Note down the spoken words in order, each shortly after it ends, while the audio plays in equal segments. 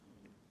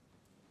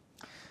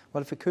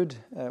Well, if we could,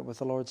 with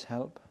the Lord's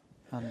help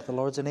and the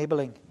Lord's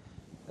enabling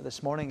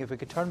this morning, if we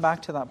could turn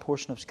back to that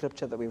portion of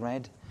Scripture that we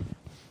read,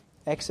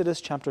 Exodus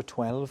chapter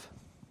 12.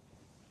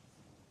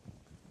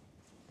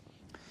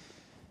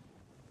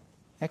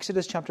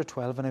 Exodus chapter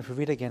 12, and if we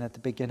read again at the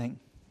beginning.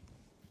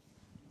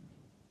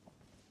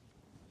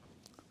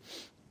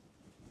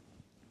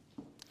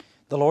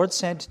 The Lord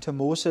said to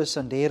Moses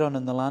and Aaron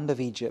in the land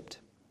of Egypt,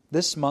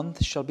 "This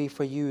month shall be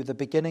for you the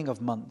beginning of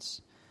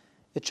months.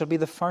 It shall be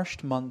the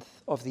first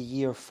month of the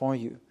year for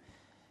you.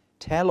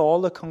 Tell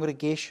all the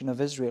congregation of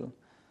Israel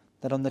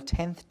that on the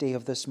 10th day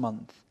of this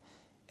month,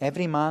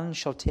 every man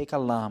shall take a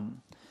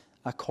lamb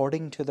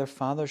according to their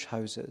fathers'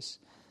 houses,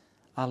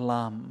 a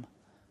lamb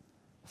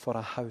for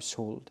a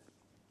household,"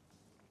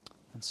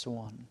 and so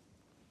on.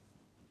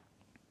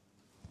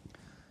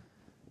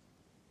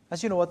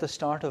 As you know, at the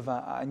start of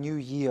a new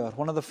year,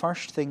 one of the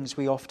first things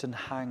we often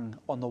hang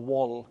on the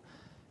wall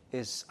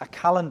is a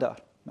calendar.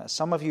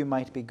 Some of you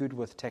might be good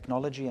with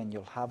technology and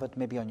you'll have it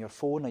maybe on your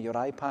phone or your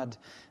iPad.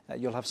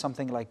 You'll have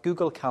something like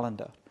Google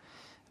Calendar.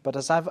 But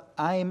as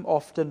I'm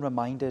often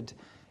reminded,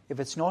 if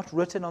it's not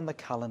written on the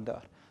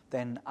calendar,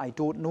 then I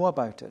don't know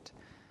about it.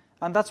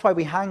 And that's why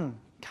we hang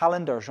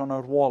calendars on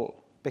our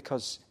wall,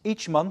 because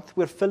each month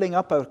we're filling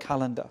up our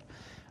calendar.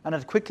 And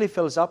it quickly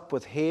fills up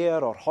with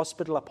hair or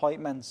hospital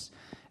appointments.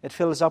 It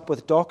fills up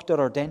with doctor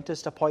or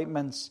dentist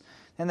appointments.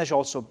 Then there's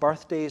also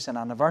birthdays and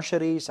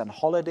anniversaries and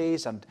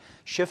holidays and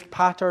shift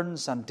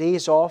patterns and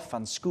days off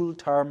and school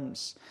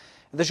terms.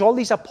 There's all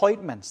these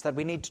appointments that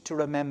we need to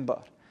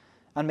remember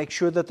and make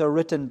sure that they're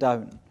written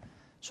down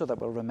so that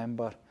we'll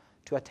remember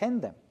to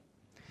attend them.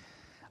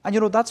 And you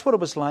know, that's what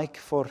it was like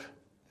for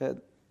the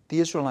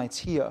Israelites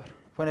here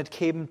when it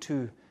came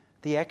to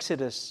the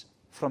Exodus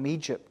from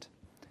Egypt.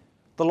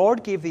 The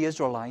Lord gave the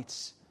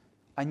Israelites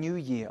a new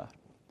year.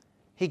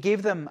 He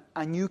gave them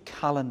a new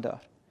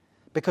calendar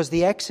because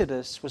the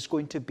Exodus was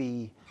going to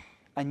be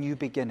a new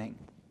beginning.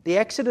 The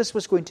Exodus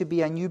was going to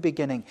be a new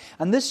beginning.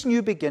 And this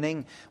new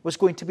beginning was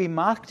going to be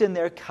marked in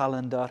their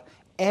calendar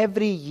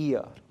every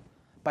year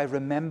by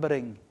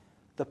remembering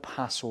the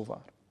Passover.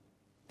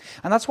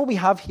 And that's what we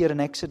have here in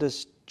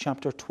Exodus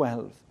chapter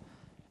 12.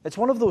 It's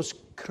one of those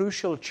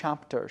crucial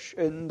chapters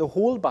in the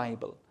whole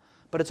Bible,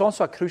 but it's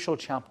also a crucial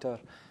chapter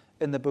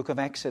in the book of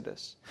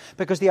Exodus.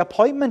 Because the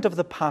appointment of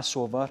the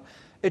Passover,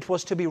 it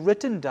was to be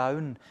written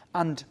down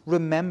and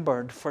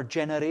remembered for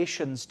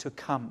generations to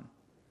come.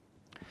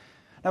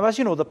 Now, as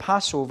you know, the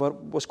Passover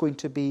was going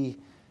to be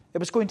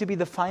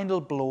the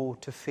final blow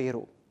to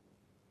Pharaoh.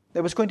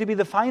 It was going to be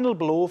the final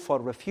blow for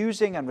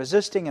refusing and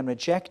resisting and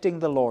rejecting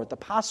the Lord, the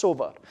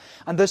Passover.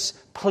 And this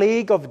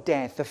plague of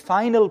death, the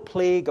final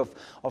plague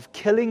of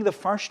killing the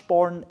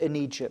firstborn in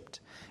Egypt,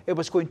 it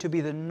was going to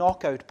be the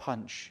knockout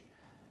punch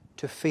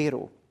to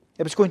Pharaoh.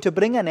 It was going to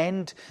bring an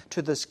end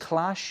to this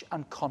clash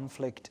and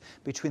conflict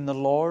between the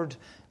Lord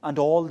and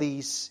all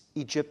these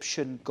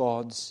Egyptian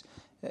gods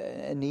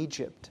in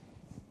Egypt.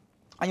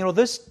 And you know,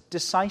 this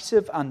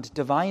decisive and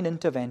divine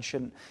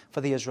intervention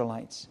for the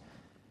Israelites,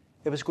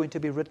 it was going to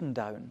be written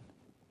down.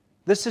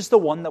 This is the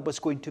one that was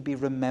going to be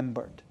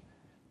remembered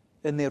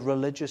in their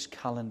religious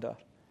calendar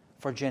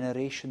for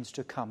generations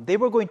to come. They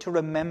were going to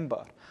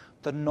remember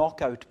the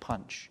knockout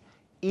punch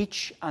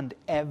each and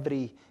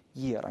every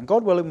year. And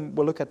God willing,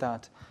 we'll look at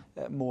that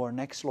more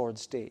next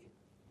Lord's Day.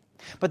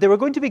 But they were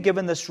going to be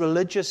given this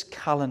religious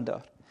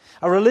calendar,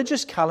 a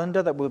religious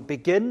calendar that would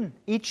begin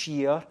each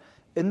year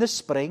in the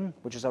spring,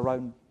 which is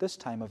around this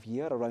time of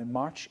year, around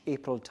March,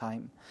 April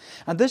time.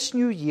 And this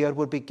new year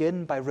would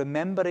begin by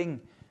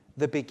remembering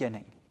the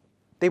beginning.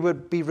 They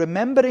would be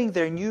remembering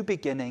their new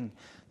beginning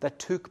that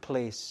took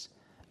place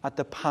at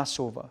the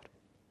Passover.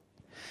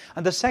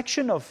 And the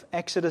section of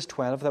Exodus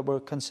 12 that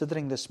we're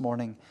considering this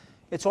morning,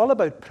 it's all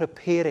about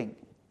preparing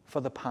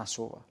for the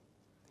Passover.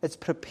 It's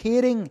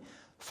preparing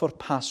for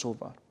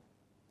Passover.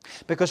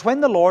 Because when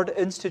the Lord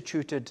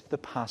instituted the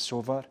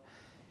Passover,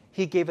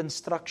 He gave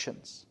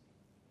instructions.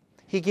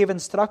 He gave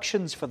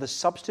instructions for the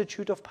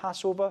substitute of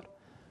Passover,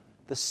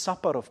 the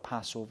supper of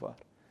Passover,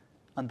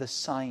 and the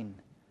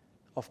sign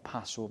of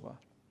Passover.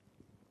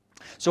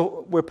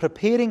 So we're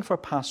preparing for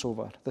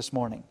Passover this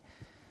morning.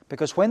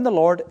 Because when the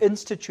Lord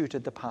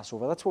instituted the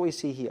Passover, that's what we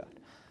see here.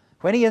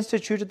 When He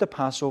instituted the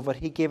Passover,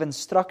 He gave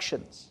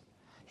instructions.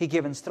 He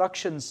gave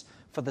instructions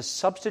for the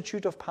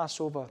substitute of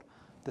Passover,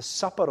 the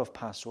supper of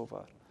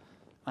Passover,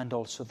 and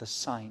also the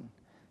sign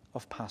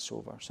of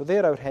Passover. So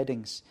they're our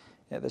headings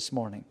this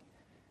morning.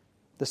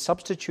 The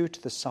substitute,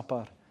 the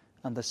supper,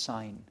 and the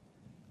sign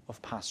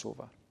of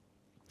Passover.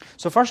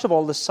 So first of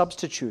all, the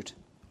substitute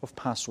of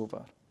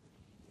Passover.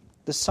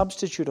 The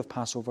substitute of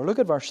Passover. Look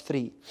at verse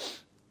 3.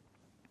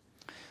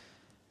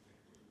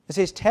 It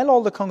says, "Tell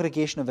all the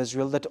congregation of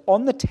Israel that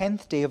on the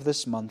 10th day of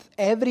this month,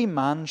 every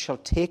man shall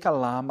take a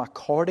lamb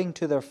according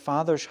to their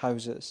fathers'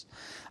 houses,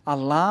 a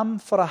lamb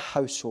for a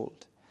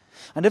household.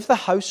 And if the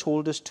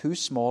household is too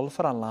small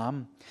for a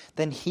lamb,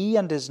 then he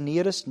and his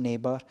nearest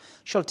neighbor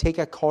shall take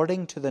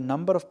according to the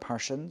number of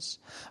persons,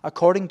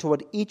 according to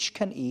what each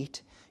can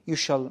eat, you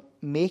shall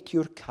make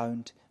your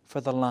count for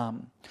the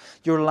lamb.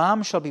 Your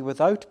lamb shall be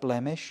without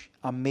blemish,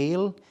 a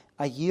male,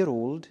 a year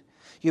old.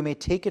 You may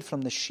take it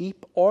from the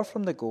sheep or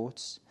from the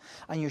goats,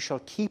 and you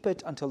shall keep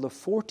it until the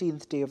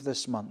 14th day of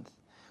this month,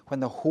 when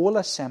the whole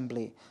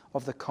assembly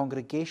of the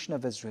congregation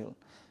of Israel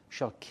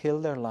shall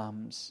kill their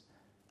lambs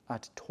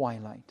at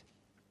twilight.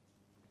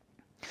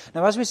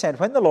 Now, as we said,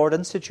 when the Lord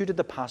instituted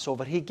the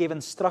Passover, He gave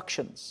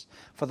instructions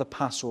for the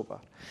Passover.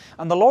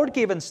 And the Lord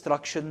gave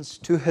instructions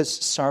to His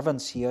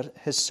servants here,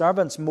 His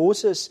servants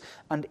Moses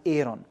and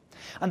Aaron.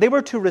 And they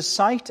were to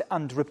recite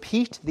and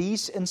repeat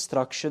these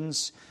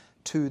instructions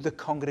to the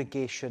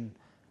congregation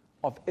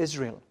of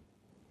Israel.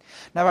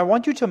 Now, I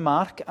want you to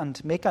mark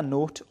and make a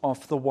note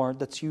of the word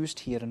that's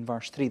used here in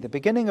verse 3. The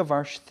beginning of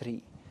verse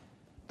 3,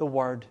 the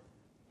word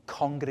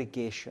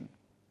congregation.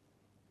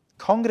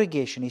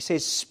 Congregation. He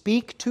says,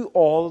 speak to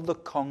all the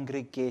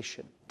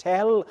congregation.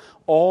 Tell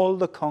all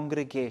the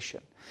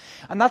congregation.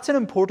 And that's an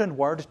important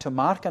word to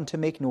mark and to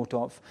make note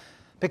of,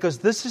 because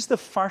this is the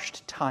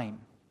first time.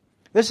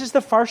 This is the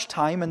first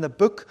time in the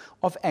book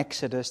of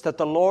Exodus that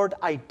the Lord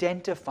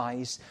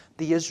identifies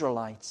the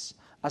Israelites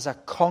as a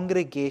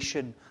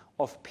congregation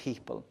of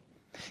people.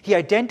 He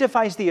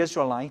identifies the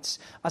Israelites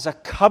as a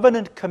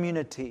covenant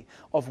community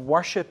of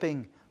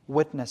worshipping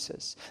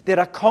witnesses. They're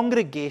a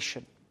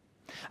congregation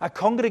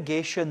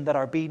that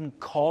are being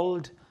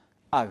called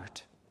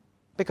out.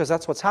 Because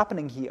that's what's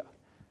happening here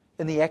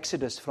in the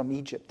Exodus from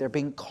Egypt. They're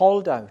being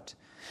called out.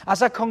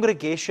 As a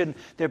congregation,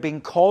 they're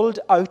being called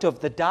out of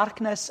the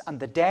darkness and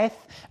the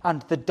death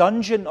and the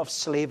dungeon of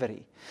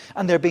slavery.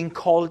 And they're being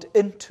called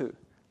into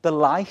the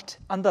light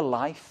and the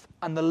life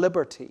and the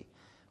liberty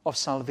of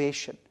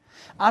salvation.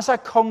 As a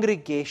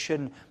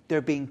congregation,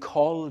 they're being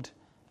called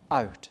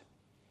out.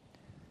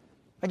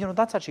 And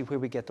that's actually where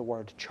we get the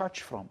word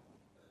church from.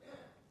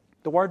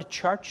 The word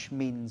church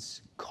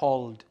means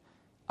called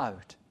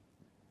out.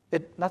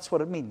 That's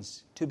what it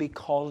means, to be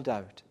called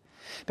out.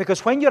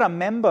 Because when you're a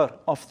member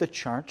of the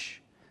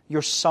church,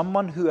 you're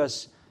someone who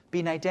has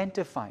been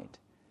identified.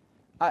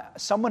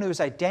 Someone who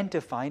is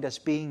identified as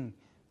being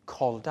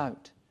called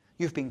out.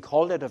 You've been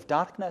called out of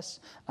darkness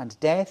and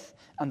death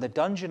and the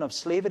dungeon of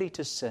slavery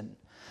to sin.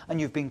 And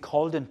you've been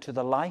called into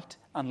the light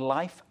and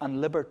life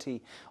and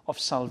liberty of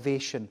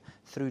salvation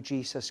through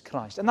Jesus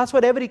Christ. And that's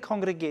what every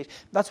congregation,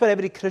 that's what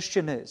every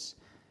Christian is.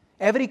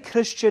 Every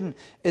Christian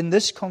in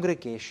this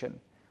congregation,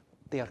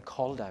 they are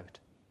called out.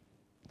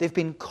 They've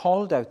been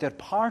called out. They're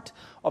part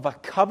of a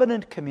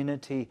covenant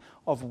community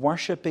of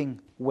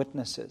worshipping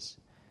witnesses.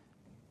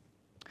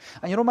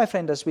 And my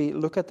friend, as we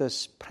look at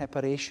this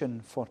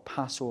preparation for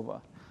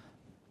Passover,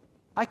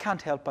 I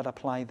can't help but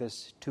apply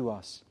this to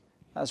us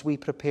as we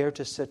prepare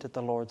to sit at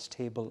the Lord's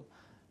table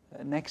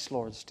next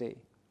Lord's Day.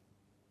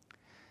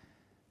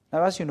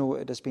 Now, as you know,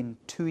 it has been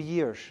 2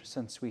 years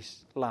since we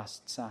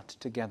last sat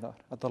together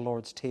at the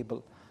Lord's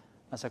table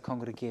as a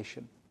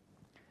congregation.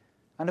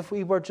 And if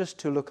we were just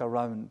to look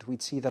around,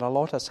 we'd see that a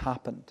lot has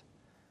happened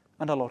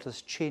and a lot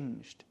has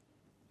changed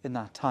in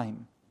that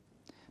time.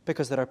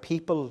 Because there are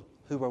people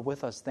who were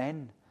with us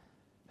then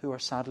who are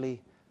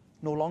sadly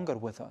no longer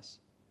with us.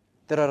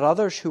 There are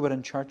others who were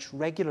in church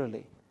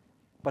regularly,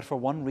 but for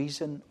one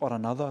reason or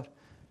another,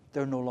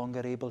 they're no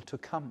longer able to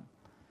come.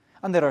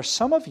 And there are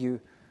some of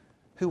you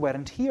who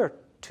weren't here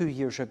 2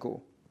 years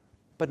ago,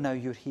 but now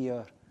you're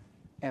here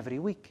every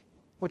week,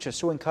 which is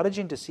so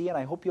encouraging to see, and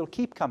I hope you'll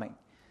keep coming,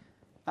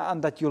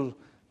 and that you'll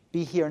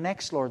be here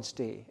next Lord's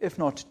Day, if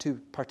not to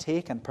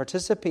partake and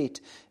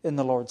participate in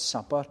the Lord's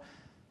Supper,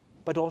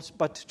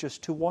 but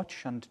just to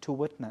watch and to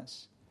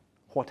witness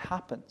what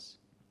happens.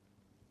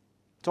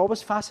 It's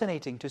always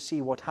fascinating to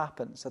see what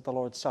happens at the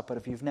Lord's Supper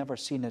if you've never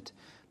seen it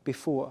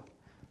before.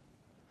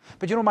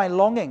 But my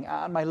longing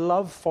and my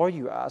love for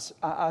you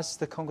as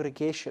the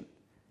congregation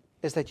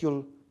is that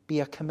you'll be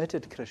a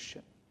committed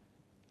Christian,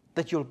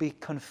 that you'll be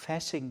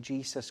confessing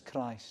Jesus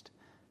Christ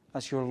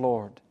as your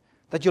Lord,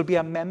 that you'll be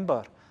a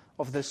member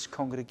of this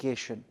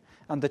congregation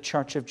and the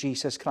Church of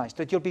Jesus Christ,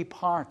 that you'll be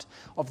part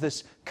of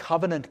this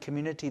covenant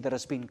community that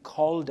has been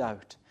called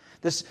out,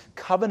 this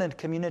covenant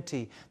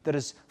community that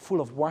is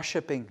full of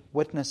worshipping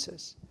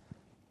witnesses.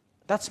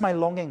 That's my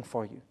longing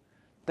for you,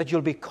 that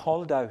you'll be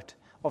called out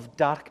of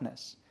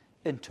darkness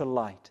into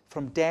light,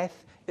 from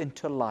death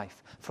into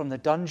life, from the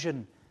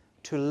dungeon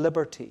to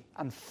liberty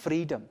and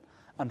freedom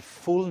and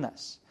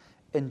fullness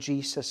in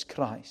Jesus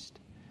Christ.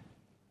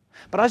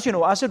 But as you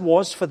know, as it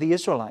was for the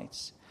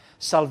Israelites,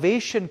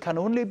 salvation can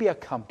only be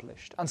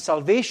accomplished and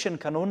salvation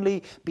can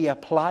only be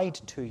applied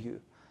to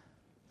you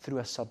through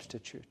a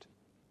substitute.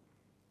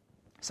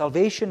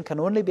 Salvation can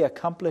only be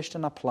accomplished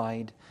and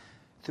applied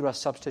through a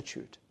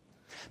substitute.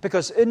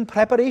 Because in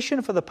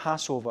preparation for the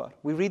Passover,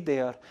 we read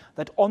there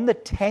that on the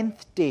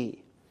 10th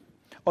day,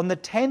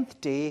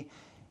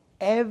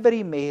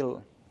 every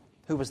male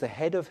who was the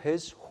head of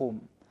his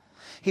home,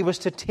 he was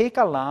to take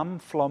a lamb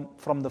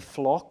from the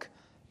flock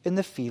in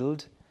the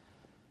field,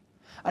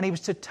 and he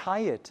was to tie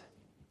it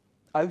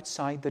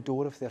outside the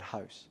door of their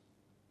house.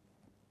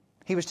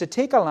 He was to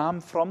take a lamb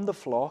from the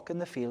flock in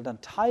the field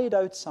and tie it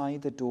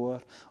outside the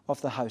door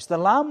of the house. The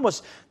lamb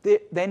was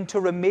then to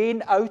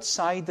remain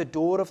outside the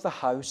door of the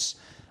house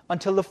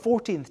until the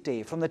 14th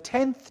day, from the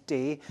 10th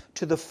day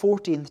to the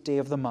 14th day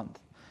of the month.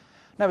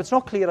 Now, it's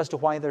not clear as to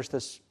why there's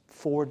this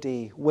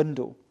 4-day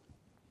window.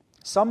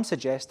 Some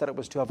suggest that it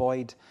was to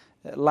avoid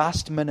this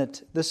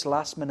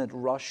last-minute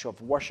rush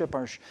of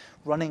worshippers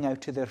running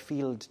out to their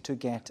field to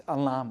get a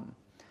lamb.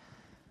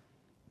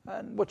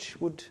 And which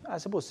would, I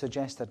suppose,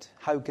 suggest that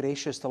how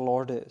gracious the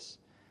Lord is,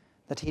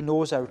 that He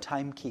knows our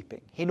timekeeping.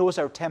 He knows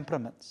our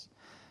temperaments.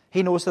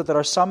 He knows that there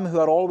are some who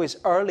are always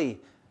early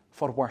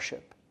for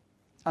worship,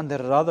 and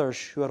there are others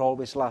who are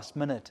always last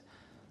minute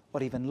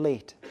or even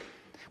late,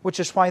 which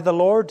is why the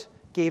Lord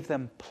gave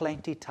them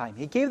plenty time.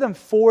 He gave them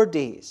 4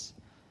 days,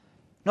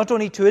 not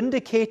only to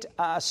indicate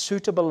a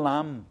suitable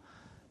lamb,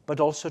 but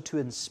also to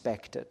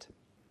inspect it.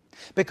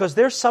 Because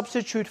their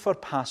substitute for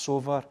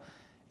Passover,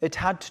 it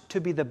had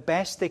to be the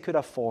best they could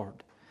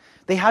afford.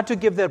 They had to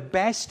give their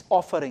best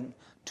offering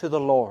to the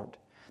Lord.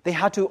 They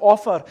had to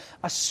offer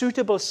a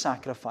suitable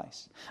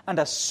sacrifice and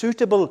a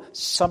suitable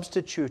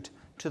substitute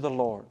to the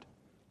Lord.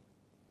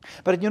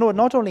 But it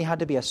not only had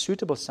to be a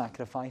suitable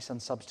sacrifice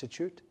and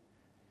substitute,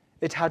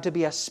 it had to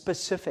be a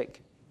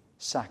specific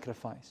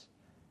sacrifice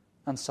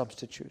and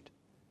substitute.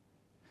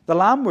 The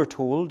lamb, we're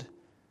told,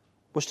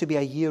 was to be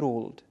a year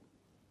old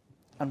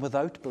and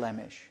without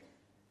blemish.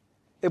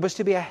 It was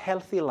to be a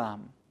healthy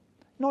lamb,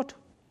 not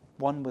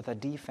one with a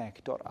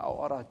defect or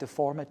a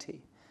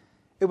deformity.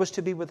 It was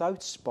to be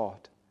without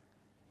spot.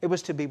 It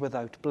was to be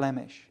without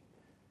blemish.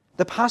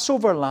 The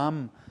Passover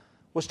lamb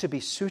was to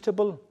be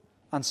suitable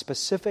and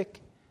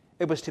specific.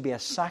 It was to be a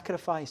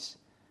sacrifice,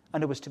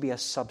 and it was to be a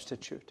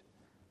substitute.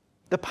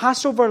 The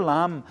Passover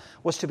lamb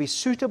was to be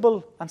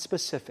suitable and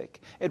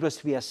specific. It was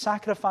to be a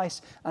sacrifice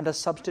and a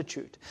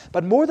substitute.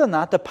 But more than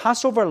that, the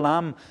Passover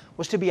lamb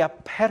was to be a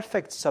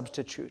perfect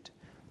substitute,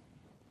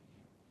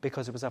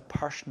 because it was a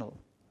personal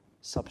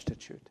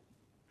substitute.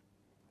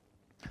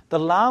 The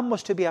lamb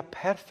was to be a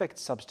perfect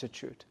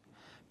substitute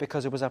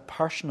because it was a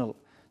personal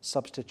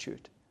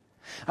substitute.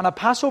 And a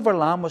Passover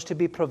lamb was to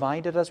be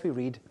provided, as we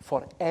read,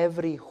 for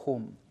every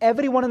home.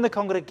 Everyone in the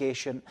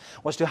congregation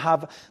was to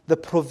have the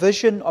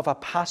provision of a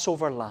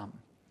Passover lamb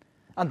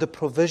and the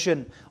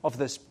provision of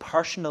this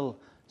personal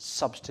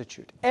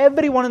substitute.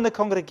 Everyone in the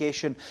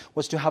congregation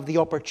was to have the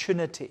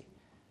opportunity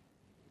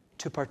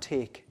to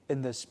partake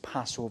in this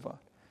Passover.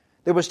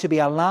 There was to be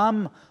a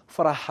lamb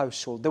for a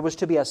household. There was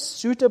to be a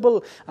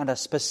suitable and a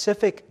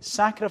specific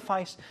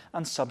sacrifice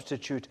and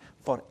substitute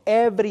for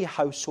every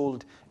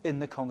household in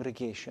the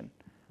congregation.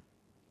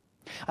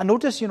 And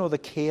notice, the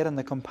care and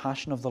the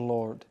compassion of the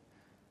Lord.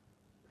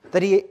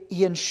 That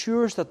He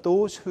ensures that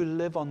those who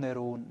live on their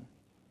own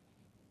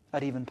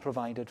are even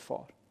provided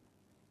for.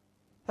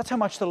 That's how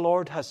much the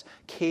Lord has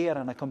care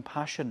and a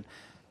compassion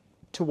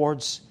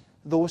towards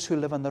those who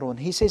live on their own.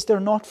 He says they're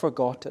not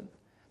forgotten.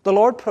 The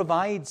Lord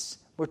provides,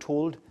 we're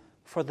told,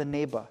 for the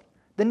neighbor,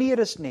 the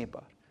nearest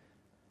neighbor,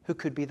 who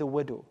could be the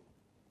widow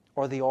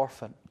or the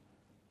orphan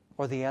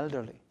or the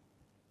elderly.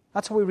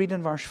 That's what we read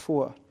in verse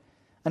 4.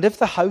 And if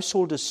the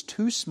household is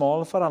too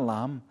small for a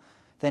lamb,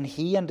 then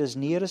he and his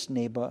nearest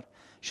neighbor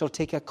shall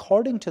take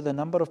according to the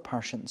number of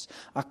persons,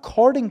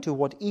 according to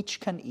what each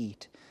can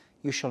eat,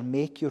 you shall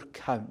make your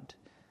count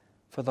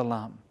for the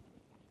lamb.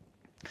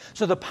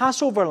 So the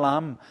Passover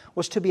lamb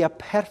was to be a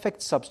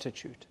perfect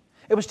substitute.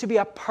 It was to be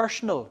a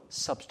personal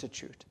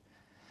substitute.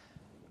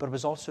 But it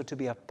was also to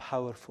be a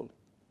powerful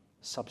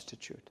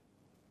substitute.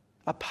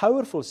 A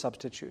powerful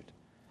substitute.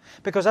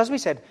 Because as we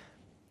said,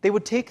 they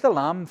would take the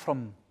lamb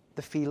from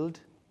the field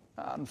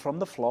and from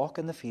the flock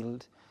in the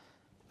field,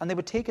 and they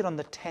would take it on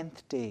the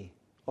 10th day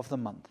of the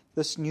month,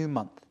 this new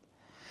month.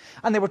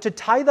 And they were to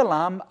tie the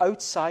lamb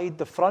outside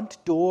the front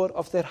door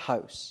of their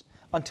house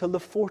until the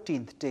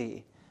 14th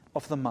day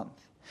of the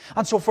month.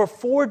 And so for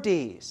 4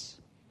 days,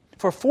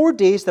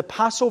 the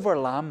Passover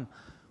lamb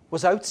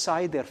was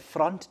outside their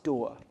front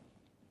door.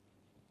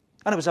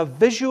 And it was a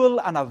visual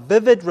and a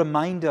vivid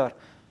reminder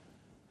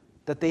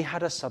that they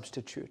had a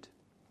substitute.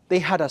 They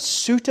had a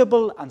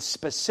suitable and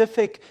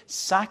specific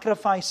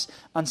sacrifice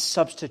and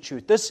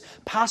substitute. This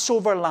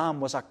Passover lamb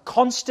was a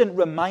constant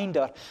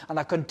reminder and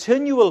a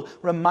continual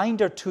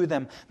reminder to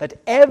them that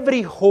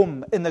every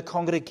home in the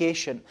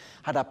congregation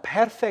had a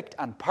perfect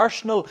and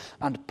personal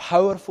and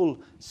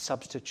powerful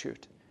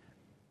substitute.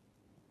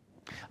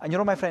 And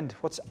my friend,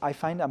 what I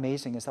find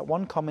amazing is that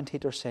one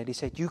commentator said, he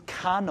said, you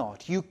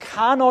cannot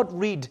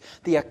read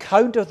the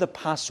account of the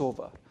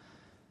Passover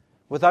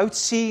without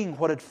seeing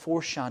what it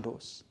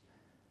foreshadows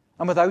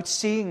and without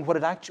seeing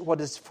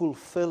what is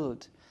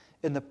fulfilled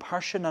in the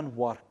person and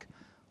work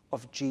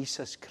of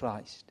Jesus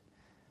Christ.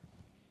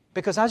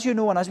 Because as you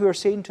know, and as we were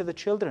saying to the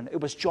children,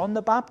 it was John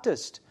the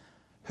Baptist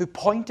who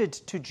pointed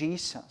to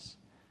Jesus,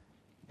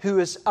 who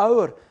is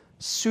our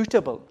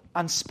suitable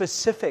and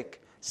specific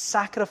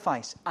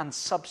sacrifice and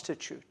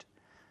substitute.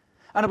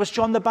 And it was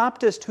John the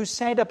Baptist who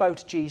said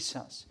about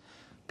Jesus,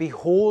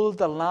 behold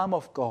the Lamb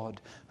of God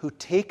who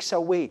takes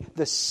away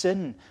the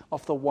sin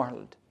of the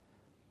world.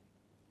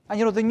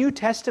 And the New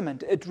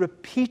Testament, it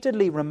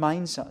repeatedly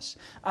reminds us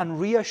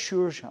and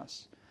reassures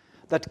us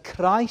that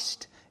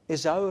Christ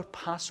is our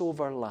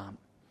Passover lamb.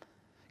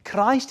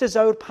 Christ is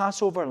our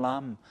Passover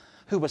lamb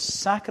who was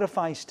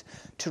sacrificed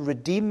to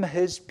redeem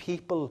his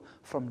people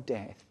from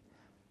death.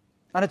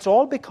 And it's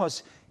all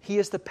because he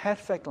is the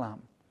perfect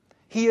lamb.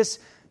 He is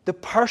the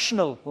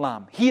personal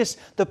lamb. He is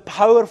the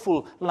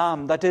powerful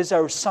lamb that is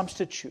our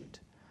substitute.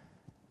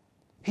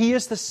 He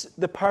is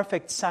the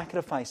perfect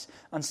sacrifice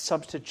and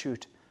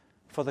substitute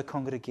for the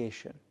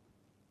congregation.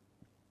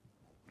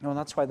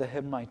 That's why the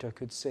hymn writer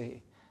could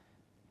say,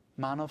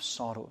 Man of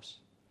sorrows,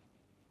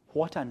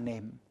 what a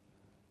name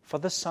for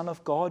the Son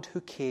of God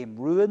who came,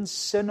 ruined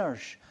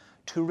sinners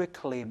to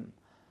reclaim.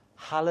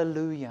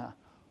 Hallelujah,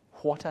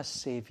 what a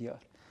Saviour.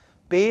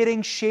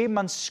 Bearing shame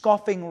and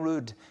scoffing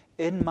rude,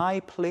 in my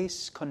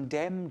place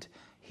condemned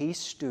he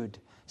stood,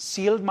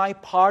 sealed my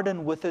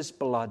pardon with his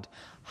blood.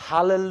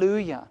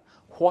 Hallelujah,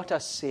 what a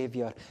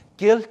Saviour.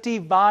 Guilty,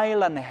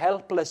 vile, and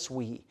helpless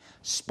we,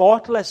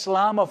 spotless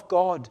Lamb of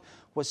God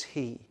was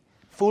he.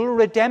 Full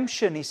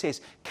redemption, he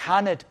says,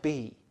 can it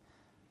be?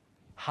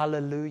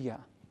 Hallelujah.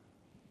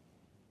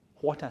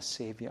 What a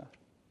Saviour.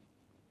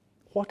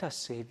 What a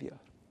Saviour.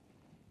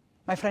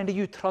 My friend, are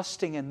you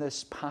trusting in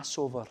this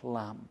Passover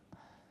lamb?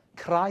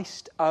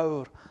 Christ,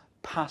 our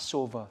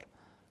Passover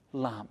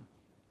lamb.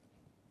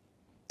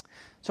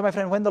 So, my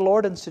friend, when the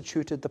Lord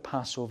instituted the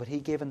Passover, he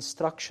gave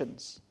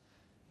instructions.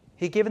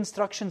 He gave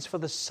instructions for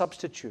the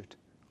substitute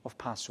of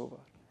Passover.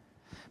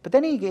 But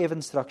then he gave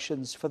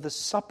instructions for the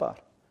supper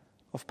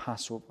of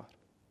Passover.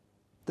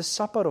 The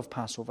supper of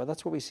Passover,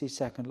 that's what we see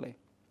secondly.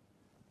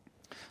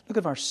 Look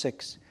at verse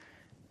 6.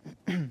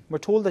 We're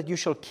told that you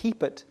shall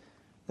keep it,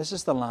 this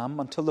is the lamb,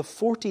 until the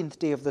 14th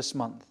day of this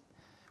month,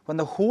 when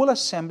the whole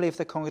assembly of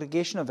the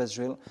congregation of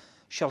Israel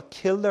shall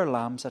kill their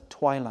lambs at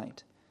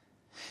twilight.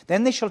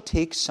 Then they shall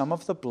take some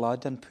of the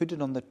blood and put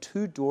it on the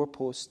 2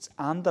 doorposts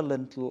and the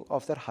lintel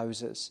of their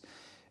houses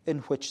in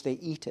which they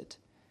eat it.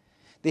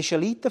 They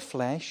shall eat the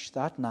flesh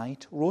that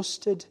night,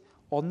 roasted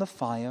on the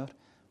fire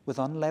with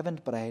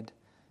unleavened bread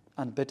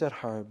and bitter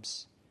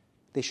herbs.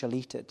 They shall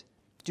eat it.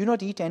 Do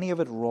not eat any of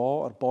it raw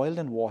or boiled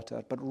in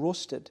water, but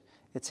roasted,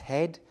 its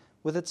head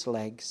with its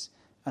legs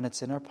and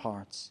its inner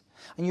parts.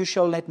 And you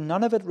shall let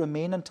none of it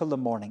remain until the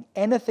morning.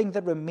 Anything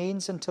that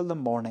remains until the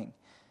morning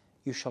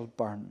you shall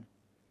burn.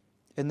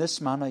 In this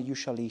manner you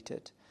shall eat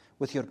it,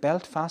 with your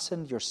belt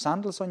fastened, your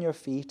sandals on your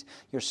feet,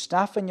 your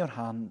staff in your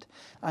hand,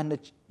 and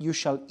you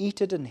shall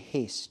eat it in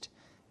haste.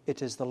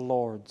 It is the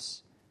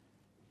Lord's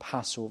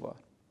Passover.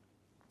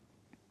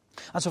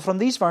 And so from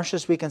these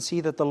verses we can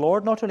see that the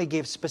Lord not only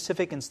gave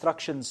specific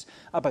instructions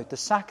about the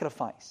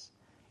sacrifice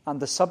and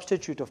the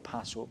substitute of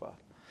Passover,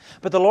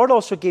 but the Lord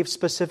also gave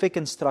specific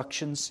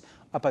instructions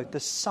about the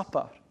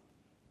supper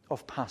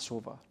of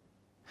Passover.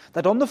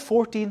 That on the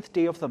 14th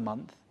day of the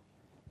month,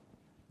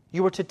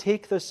 you were to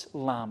take this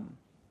lamb,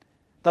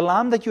 the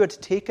lamb that you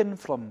had taken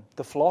from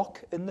the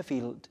flock in the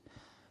field,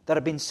 that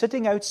had been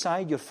sitting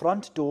outside your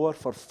front door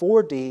for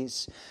 4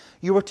 days.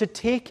 You were to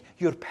take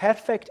your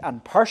perfect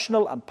and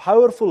personal and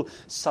powerful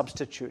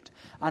substitute,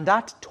 and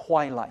at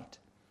twilight,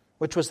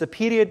 which was the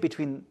period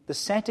between the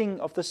setting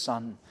of the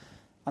sun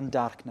and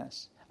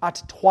darkness,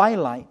 at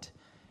twilight,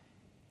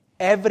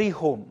 every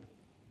home,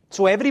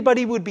 so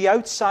everybody would be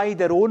outside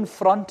their own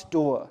front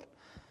door,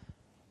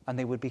 and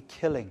they would be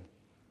killing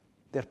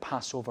their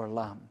Passover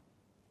lamb.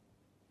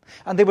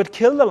 And they would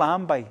kill the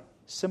lamb by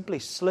simply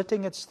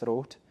slitting its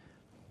throat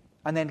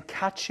and then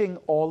catching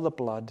all the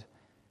blood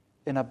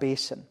in a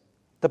basin.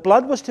 The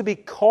blood was to be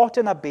caught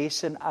in a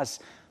basin as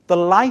the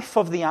life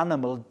of the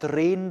animal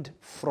drained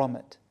from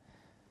it.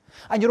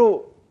 And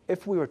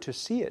if we were to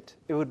see it,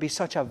 it would be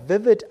such a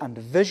vivid and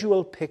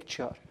visual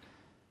picture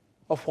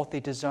of what they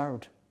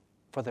deserved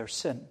for their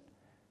sin.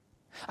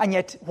 And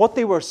yet, what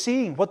they were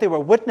seeing, what they were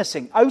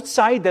witnessing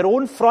outside their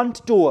own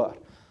front door,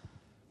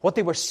 what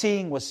they were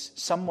seeing was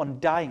someone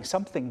dying,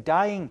 something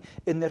dying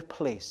in their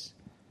place.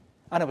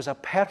 And it was a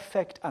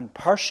perfect and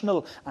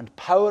personal and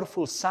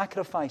powerful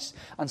sacrifice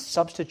and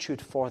substitute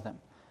for them.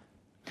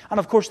 And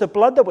of course, the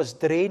blood that was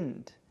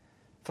drained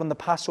from the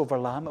Passover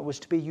lamb, it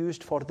was to be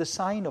used for the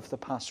sign of the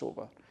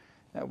Passover.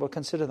 We'll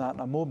consider that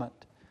in a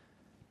moment.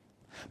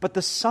 But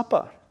the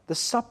supper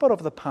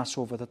of the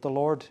Passover that the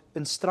Lord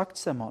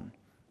instructs them on,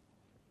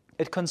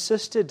 it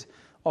consisted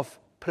of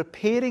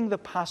preparing the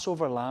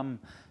Passover lamb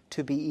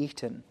to be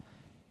eaten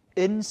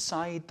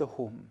inside the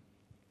home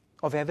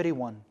of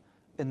everyone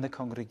in the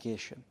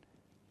congregation.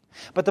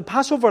 But the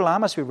Passover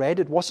lamb, as we read,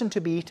 it wasn't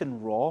to be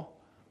eaten raw.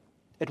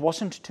 It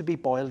wasn't to be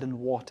boiled in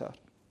water.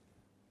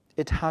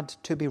 It had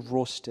to be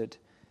roasted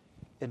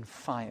in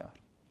fire.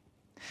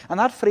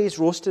 And that phrase,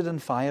 roasted in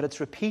fire, it's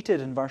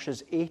repeated in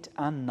verses 8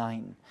 and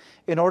 9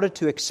 in order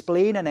to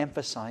explain and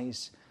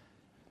emphasize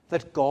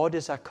that God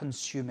is a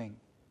consuming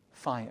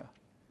fire.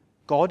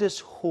 God is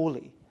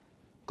holy.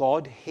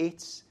 God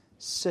hates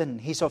sin.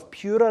 He's of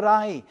purer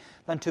eye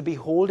than to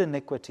behold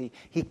iniquity.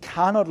 He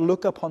cannot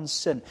look upon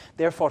sin.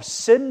 Therefore,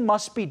 sin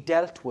must be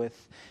dealt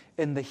with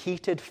in the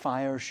heated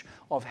fires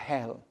of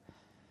hell.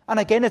 And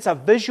again, it's a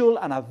visual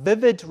and a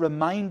vivid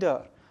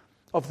reminder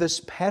of this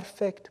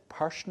perfect,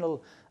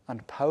 personal,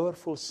 and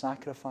powerful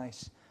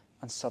sacrifice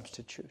and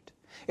substitute.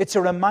 It's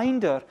a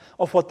reminder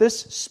of what this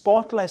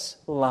spotless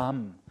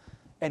lamb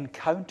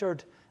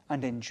encountered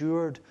and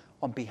endured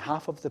on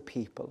behalf of the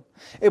people.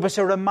 It was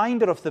a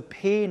reminder of the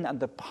pain and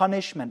the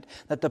punishment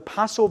that the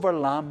Passover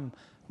lamb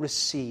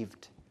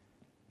received.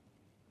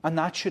 And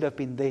that should have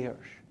been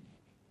theirs.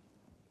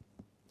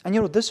 And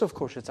this, of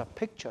course, it's a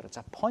picture, it's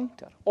a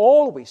pointer,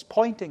 always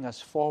pointing us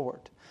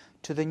forward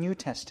to the New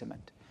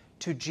Testament,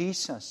 to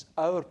Jesus,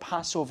 our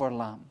Passover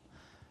lamb,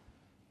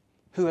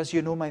 who, as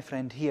you know, my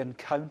friend, he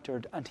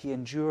encountered and he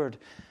endured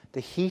the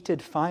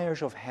heated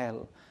fires of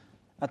hell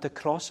at the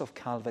cross of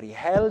Calvary.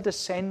 Hell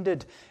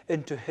descended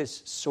into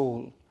his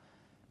soul.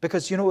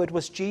 Because, it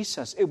was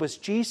Jesus. It was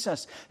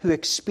Jesus who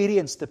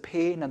experienced the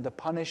pain and the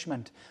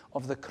punishment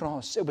of the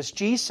cross. It was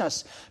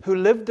Jesus who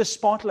lived the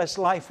spotless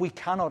life we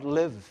cannot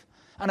live.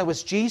 And it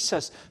was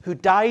Jesus who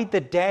died the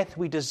death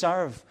we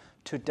deserve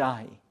to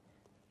die.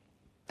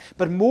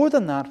 But more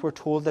than that, we're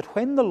told that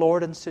when the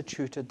Lord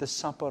instituted the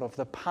supper of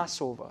the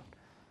Passover,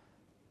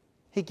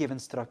 he gave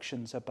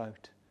instructions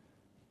about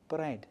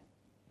bread.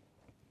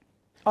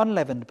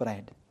 Unleavened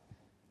bread.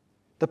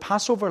 The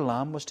Passover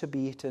lamb was to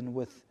be eaten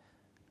with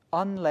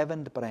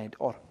unleavened bread,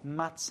 or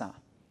matzah,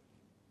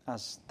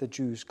 as the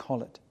Jews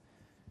call it.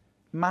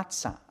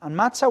 Matzah. And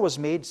matzah was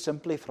made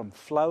simply from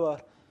flour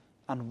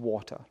and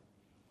water.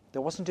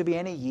 There wasn't to be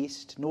any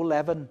yeast, no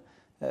leaven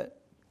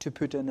to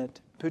put in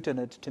it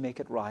to make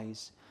it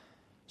rise.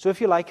 So if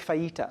you like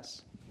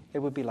fajitas, it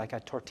would be like a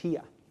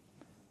tortilla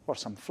or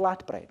some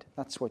flatbread.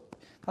 That's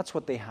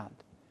what they had.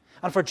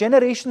 And for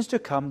generations to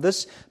come,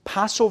 this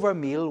Passover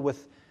meal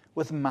with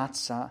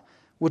matzah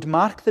would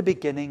mark the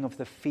beginning of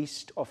the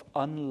Feast of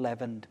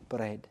Unleavened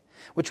Bread,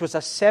 which was a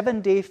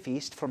 7-day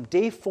feast from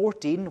day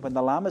 14, when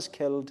the lamb is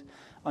killed,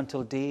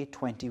 until day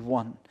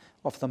 21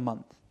 of the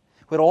month,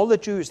 where all the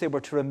Jews, they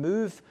were to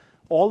remove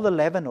all the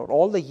leaven or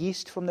all the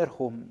yeast from their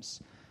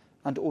homes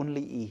and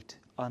only eat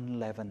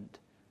unleavened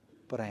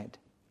bread.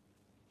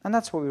 And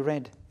that's what we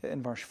read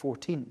in verse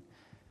 14.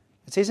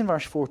 It says in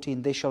verse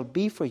 14, this shall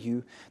be for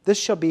you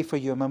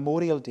a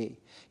memorial day.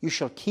 You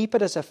shall keep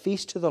it as a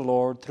feast to the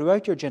Lord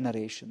throughout your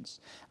generations,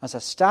 as a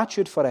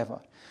statute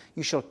forever.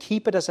 You shall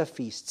keep it as a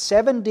feast.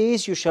 7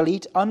 days you shall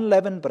eat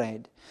unleavened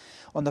bread.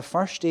 On the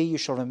first day you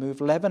shall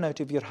remove leaven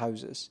out of your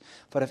houses.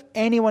 For if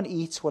anyone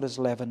eats what is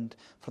leavened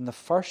from the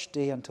first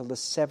day until the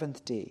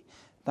 7th day,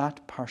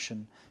 that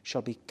person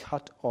shall be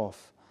cut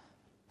off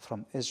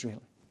from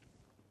Israel.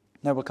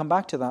 Now we'll come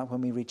back to that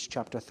when we reach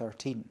chapter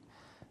 13.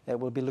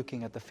 We'll be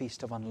looking at the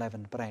Feast of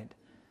Unleavened Bread.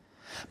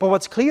 But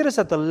what's clear is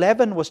that the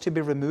leaven was to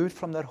be removed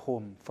from their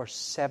home for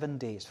 7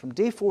 days, from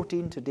day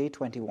 14 to day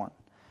 21.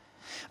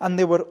 And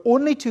they were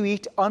only to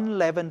eat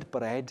unleavened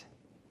bread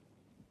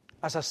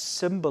as a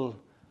symbol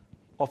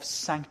of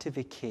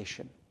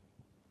sanctification.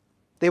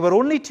 They were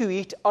only to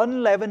eat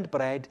unleavened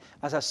bread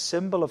as a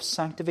symbol of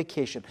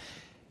sanctification.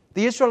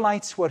 The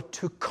Israelites were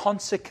to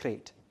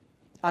consecrate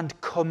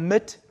and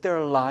commit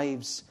their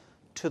lives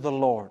to the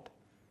Lord.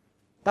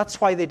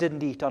 That's why they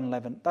didn't eat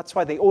unleavened. That's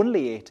why they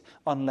only ate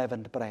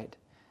unleavened bread.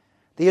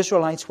 The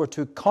Israelites were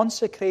to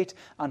consecrate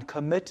and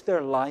commit their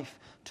life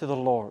to the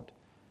Lord.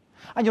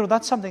 And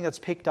that's something that's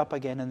picked up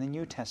again in the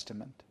New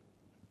Testament.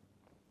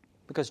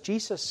 Because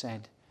Jesus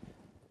said,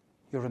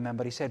 you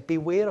remember, he said,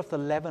 beware of the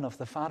leaven of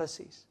the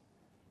Pharisees.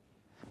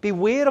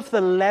 Beware of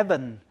the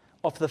leaven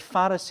of the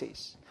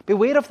Pharisees.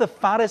 Beware of the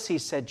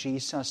Pharisees, said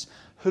Jesus,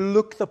 who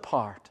look the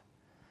part.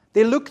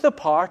 They look the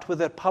part with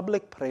their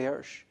public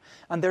prayers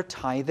and their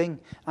tithing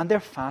and their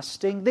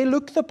fasting. They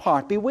look the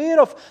part. Beware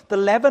of the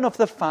leaven of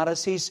the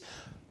Pharisees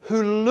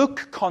who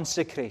look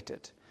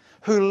consecrated,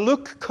 who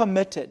look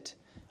committed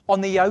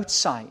on the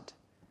outside.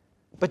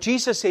 But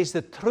Jesus says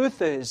the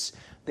truth is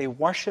they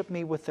worship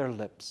me with their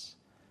lips,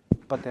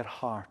 but their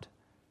heart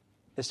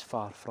is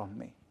far from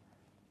me.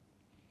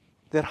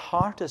 Their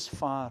heart is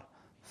far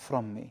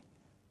from me.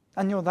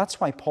 And that's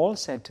why Paul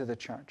said to the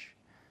church,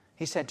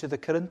 he said to the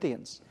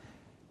Corinthians,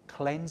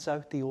 cleanse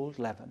out the old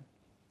leaven.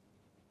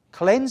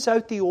 Cleanse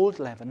out the old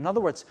leaven. In other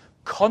words,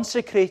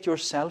 consecrate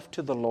yourself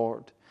to the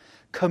Lord.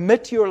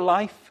 Commit your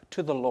life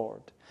to the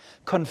Lord.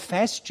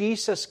 Confess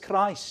Jesus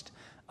Christ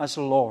as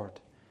Lord.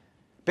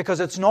 Because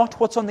it's not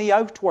what's on the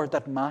outward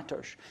that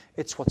matters.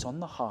 It's what's on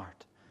the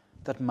heart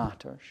that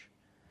matters.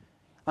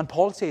 And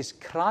Paul says,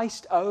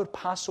 Christ, our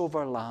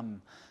Passover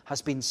lamb,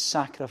 has been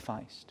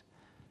sacrificed.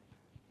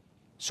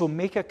 So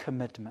make a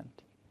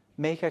commitment.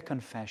 Make a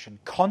confession.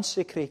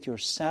 Consecrate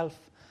yourself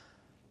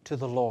to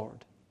the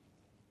Lord.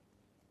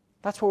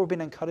 That's what we're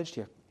being encouraged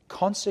here.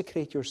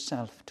 Consecrate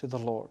yourself to the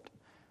Lord.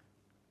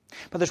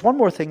 But there's one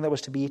more thing that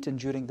was to be eaten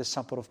during the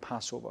supper of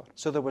Passover.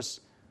 So there was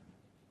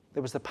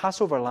the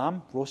Passover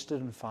lamb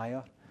roasted in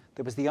fire.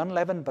 There was the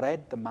unleavened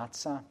bread, the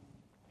matzah.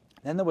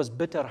 Then there was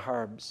bitter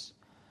herbs,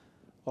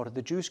 or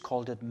the Jews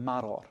called it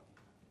maror.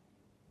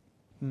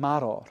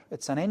 Maror.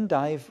 It's an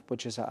endive,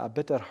 which is a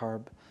bitter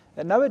herb.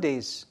 And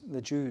nowadays,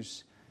 the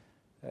Jews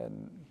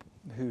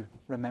who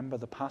remember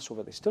the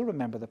Passover, they still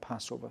remember the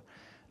Passover.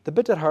 The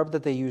bitter herb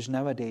that they use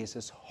nowadays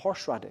is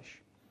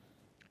horseradish,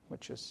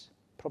 which is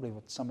probably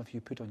what some of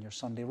you put on your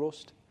Sunday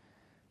roast.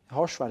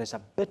 Horseradish is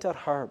a bitter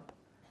herb.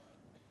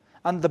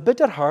 And the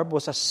bitter herb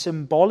was a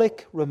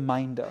symbolic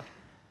reminder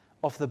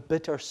of the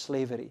bitter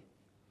slavery.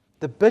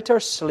 The bitter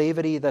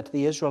slavery that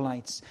the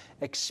Israelites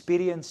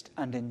experienced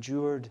and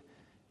endured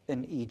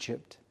in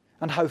Egypt.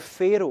 And how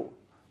Pharaoh,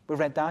 we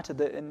read that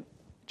in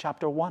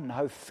chapter 1,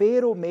 how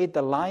Pharaoh made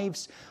the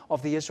lives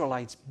of the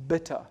Israelites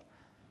bitter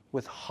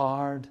with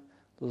hard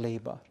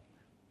labor.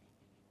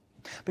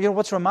 But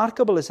what's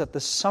remarkable is that the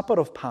supper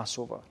of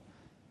Passover,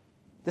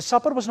 the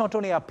supper was not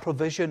only a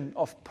provision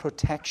of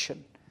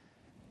protection,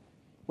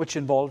 which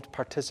involved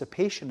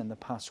participation in the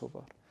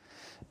Passover.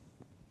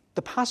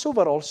 The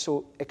Passover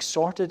also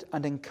exhorted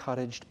and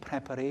encouraged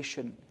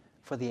preparation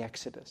for the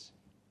Exodus.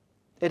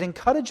 It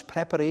encouraged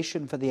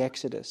preparation for the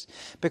Exodus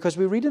because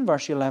we read in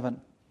verse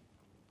 11,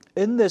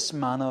 "In this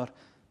manner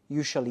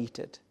you shall eat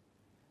it,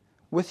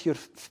 with your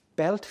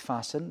belt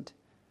fastened,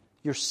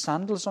 your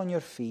sandals on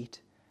your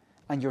feet,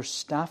 and your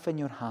staff in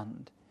your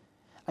hand,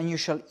 and you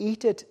shall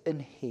eat it in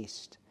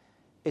haste.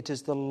 It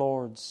is the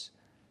Lord's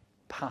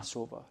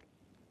Passover."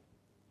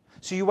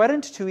 So you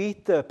weren't to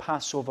eat the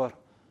Passover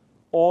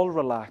all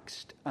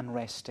relaxed and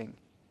resting.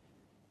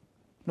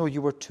 No,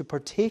 you were to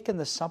partake in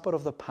the supper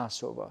of the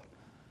Passover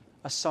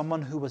as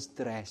someone who was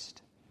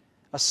dressed,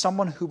 as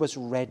someone who was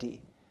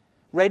ready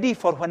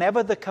for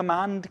whenever the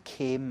command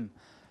came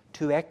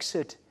to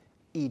exit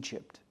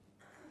Egypt,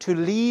 to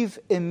leave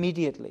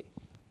immediately.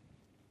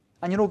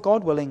 And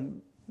God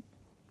willing,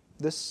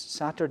 this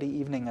Saturday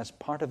evening as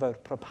part of our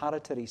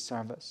preparatory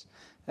service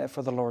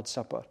for the Lord's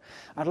Supper,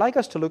 I'd like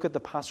us to look at the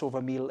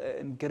Passover meal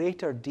in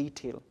greater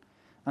detail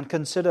and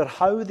consider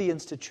how the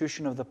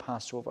institution of the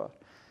Passover,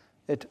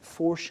 it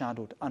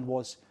foreshadowed and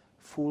was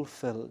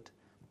fulfilled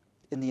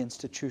in the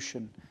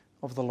institution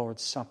of the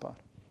Lord's Supper.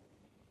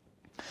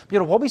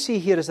 What we see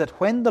here is that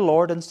when the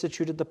Lord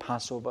instituted the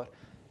Passover,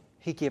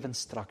 He gave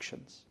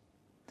instructions.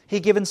 He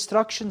gave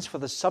instructions for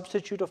the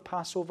substitute of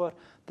Passover,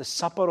 the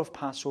supper of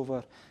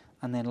Passover,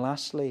 and then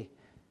lastly,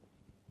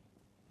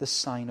 the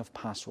sign of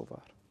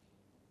Passover.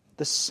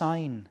 The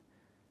sign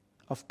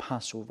of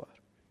Passover.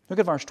 Look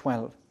at verse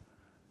 12.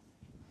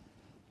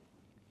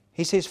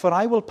 He says, "For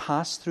I will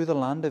pass through the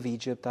land of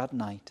Egypt that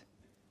night,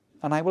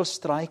 and I will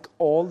strike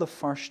all the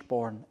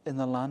firstborn in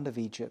the land of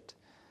Egypt,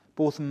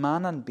 both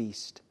man and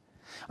beast.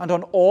 And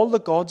on all the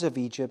gods of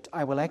Egypt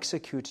I will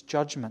execute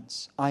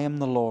judgments. I am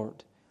the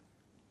Lord.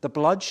 The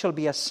blood shall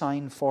be a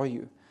sign for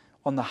you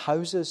on the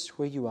houses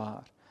where you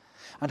are.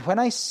 And when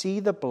I see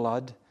the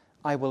blood,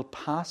 I will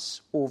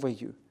pass over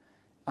you,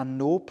 and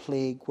no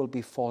plague will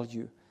befall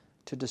you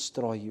to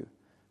destroy you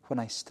when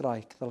I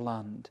strike the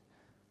land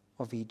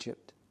of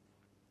Egypt."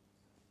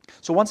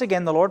 So once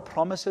again, the Lord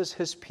promises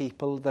His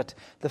people that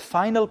the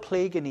final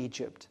plague in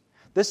Egypt,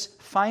 this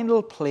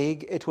final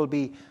plague, it will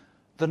be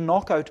the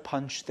knockout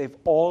punch they've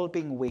all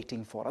been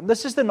waiting for. And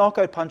this is the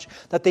knockout punch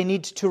that they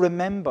need to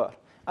remember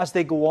as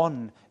they go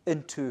on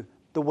into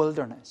the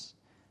wilderness.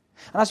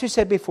 And as we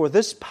said before,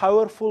 this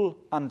powerful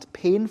and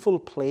painful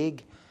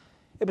plague,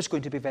 it was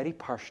going to be very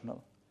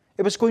personal.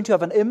 It was going to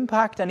have an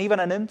impact and even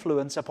an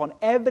influence upon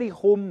every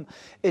home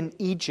in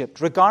Egypt,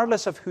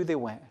 regardless of who they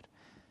were.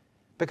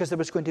 Because there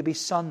was going to be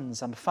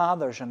sons and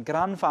fathers and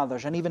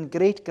grandfathers and even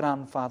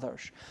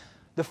great-grandfathers.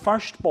 The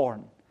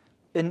firstborn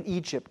in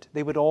Egypt,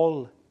 they would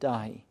all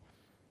die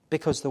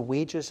because the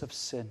wages of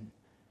sin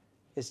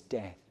is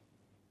death.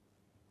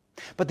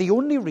 But the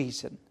only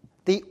reason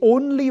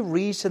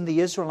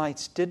the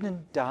Israelites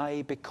didn't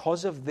die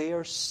because of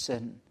their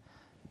sin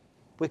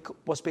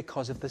was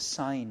because of the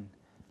sign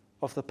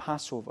of the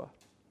Passover.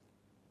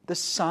 The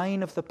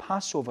sign of the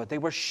Passover. They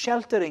were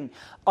sheltering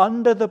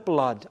under the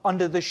blood,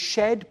 under the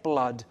shed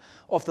blood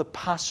of the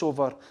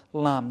Passover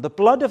lamb. The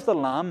blood of the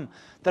lamb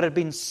that had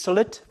been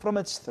slit from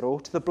its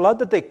throat, the blood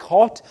that they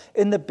caught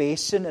in the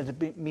basin,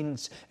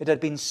 it had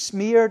been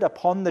smeared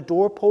upon the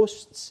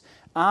doorposts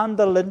and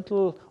the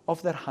lintel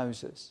of their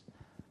houses.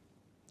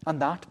 And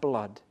that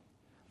blood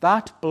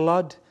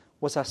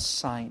was a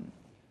sign.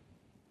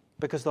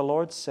 Because the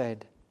Lord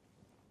said,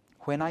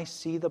 "When I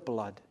see the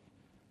blood,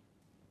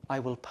 I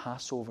will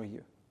pass over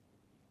you."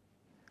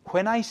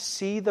 When I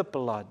see the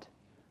blood,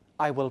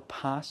 I will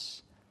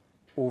pass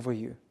over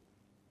you.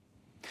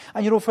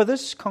 And for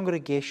this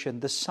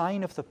congregation, the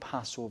sign of the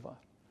Passover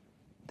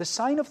was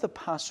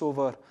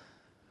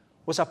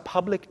a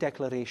public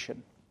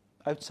declaration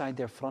outside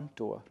their front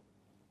door.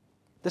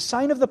 The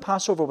sign of the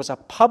Passover was a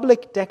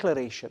public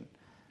declaration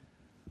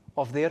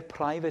of their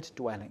private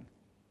dwelling.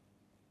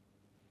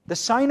 The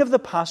sign of the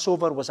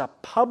Passover was a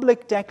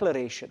public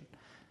declaration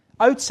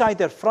outside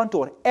their front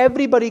door.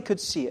 Everybody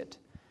could see it.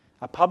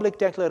 A public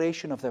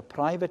declaration of their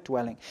private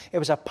dwelling. It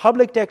was a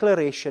public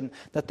declaration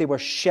that they were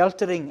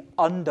sheltering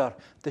under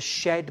the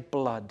shed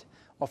blood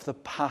of the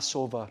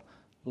Passover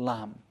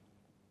lamb.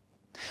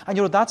 And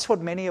that's what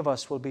many of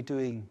us will be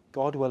doing,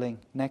 God willing,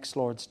 next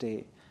Lord's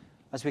Day,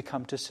 as we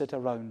come to sit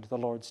around the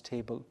Lord's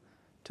table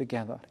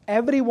together.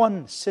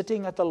 Everyone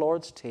sitting at the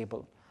Lord's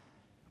table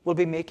will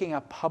be making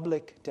a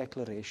public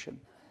declaration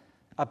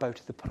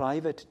about the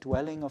private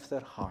dwelling of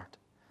their heart.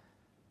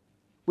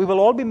 We will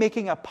all be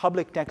making a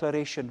public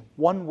declaration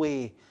one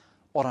way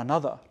or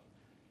another,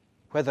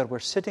 whether we're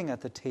sitting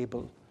at the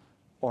table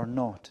or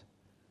not.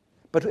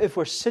 But if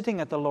we're sitting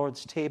at the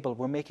Lord's table,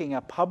 we're making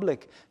a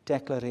public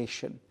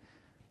declaration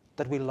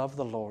that we love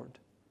the Lord.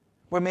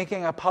 We're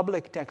making a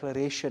public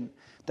declaration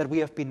that we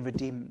have been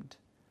redeemed,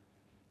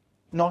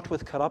 not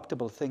with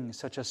corruptible things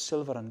such as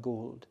silver and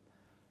gold,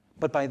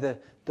 but by the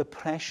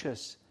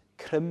precious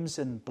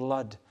crimson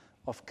blood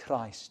of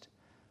Christ,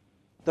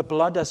 the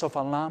blood as of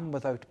a lamb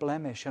without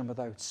blemish and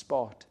without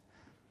spot.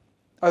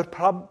 Our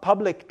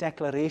public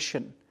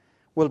declaration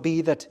will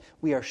be that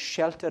we are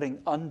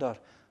sheltering under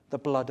the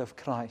blood of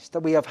Christ,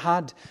 that we have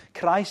had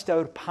Christ,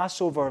 our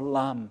Passover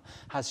lamb,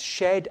 has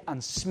shed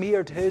and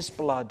smeared his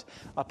blood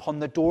upon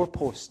the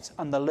doorposts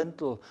and the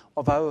lintel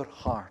of our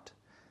heart.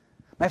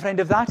 My friend,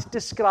 if that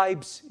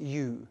describes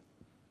you,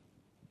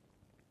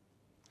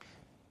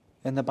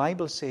 then the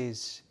Bible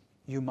says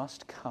you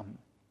must come.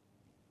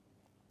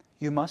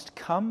 You must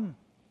come.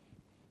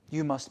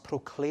 You must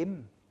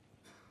proclaim.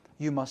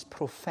 You must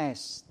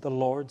profess the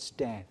Lord's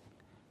death.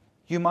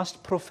 You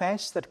must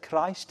profess that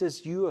Christ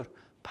is your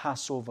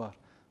Passover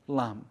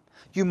lamb.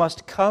 You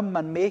must come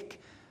and make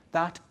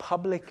that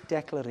public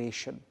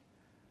declaration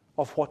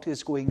of what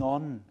is going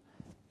on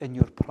in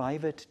your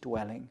private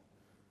dwelling.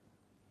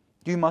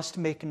 You must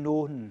make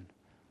known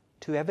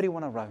to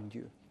everyone around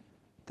you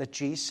that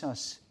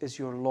Jesus is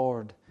your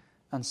Lord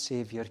and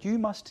Savior. You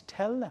must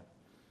tell them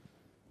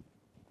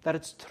that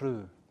it's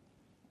true.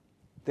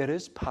 There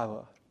is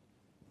power,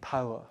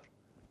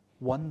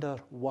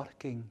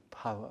 wonder-working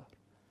power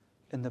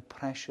in the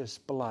precious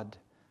blood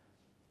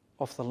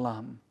of the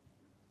Lamb.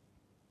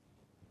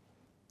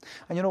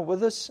 And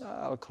with this,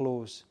 I'll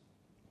close.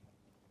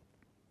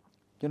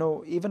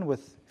 Even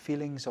with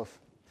feelings of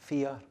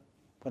fear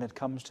when it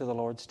comes to the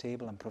Lord's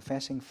table and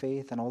professing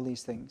faith and all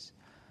these things,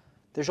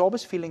 there's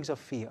always feelings of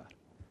fear.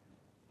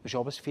 There's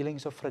always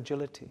feelings of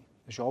fragility.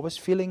 There's always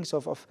feelings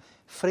of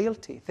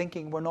frailty,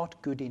 thinking we're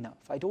not good enough.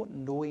 I don't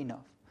know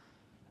enough.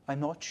 I'm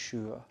not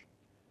sure.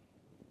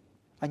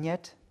 And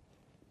yet,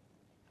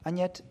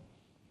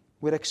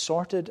 we're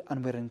exhorted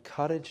and we're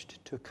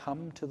encouraged to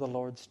come to the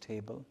Lord's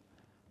table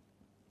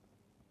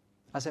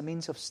as a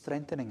means of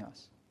strengthening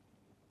us,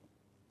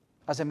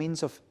 as a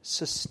means of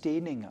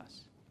sustaining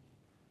us.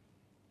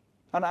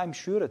 And I'm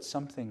sure it's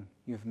something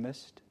you've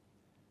missed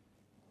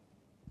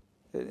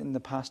in the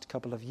past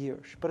couple of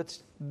years. But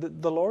it's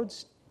the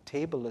Lord's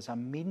table is a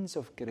means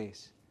of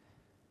grace.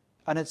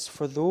 And it's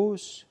for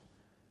those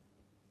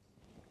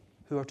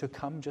who are to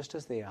come just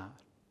as they are.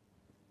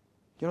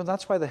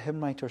 That's why the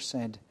hymn writer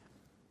said,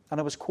 and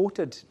it was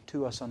quoted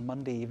to us on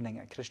Monday evening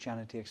at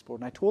Christianity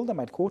Explored, and I told them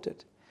I'd quote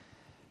it.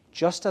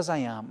 Just as I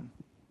am,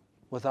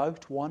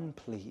 without one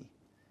plea,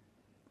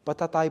 but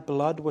that thy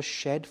blood was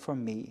shed for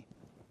me,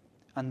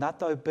 and that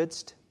thou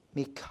bidst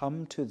me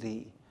come to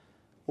thee.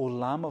 O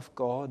Lamb of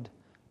God,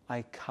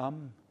 I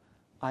come,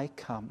 I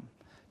come.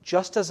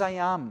 Just as I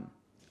am,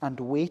 and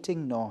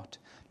waiting not,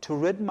 to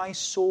rid my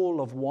soul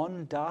of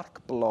one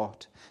dark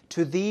blot,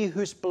 to thee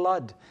whose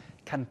blood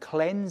can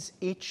cleanse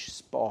each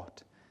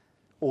spot.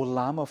 O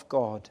Lamb of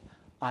God,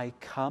 I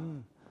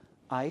come,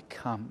 I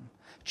come.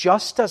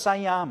 Just as I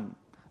am,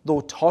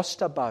 though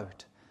tossed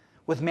about,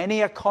 with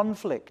many a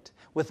conflict,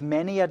 with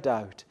many a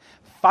doubt,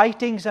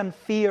 fightings and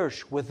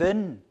fears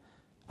within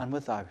and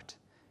without.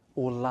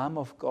 O Lamb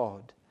of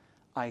God,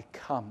 I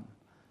come,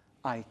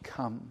 I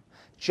come.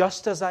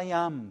 Just as I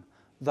am,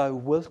 thou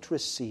wilt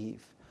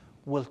receive,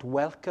 wilt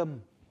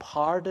welcome,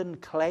 pardon,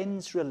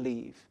 cleanse,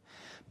 relieve.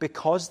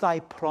 Because thy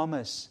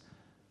promise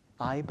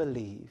I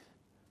believe.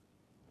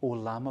 O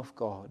Lamb of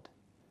God,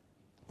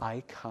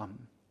 I come,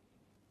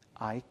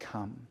 I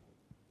come.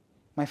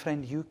 My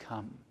friend, you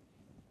come.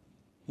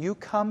 You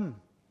come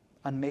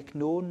and make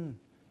known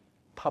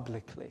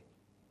publicly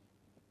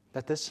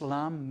that this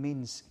Lamb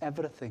means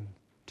everything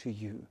to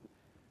you,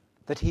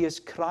 that he is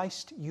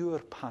Christ, your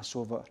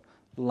Passover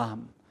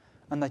Lamb,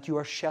 and that you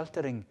are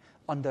sheltering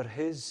under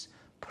his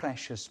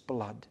precious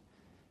blood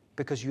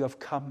because you have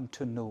come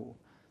to know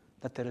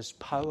that there is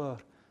power,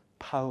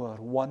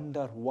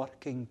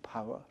 wonder-working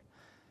power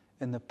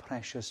in the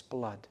precious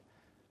blood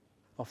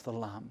of the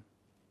Lamb.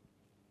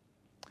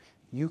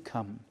 You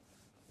come.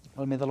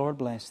 Well, may the Lord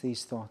bless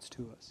these thoughts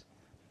to us.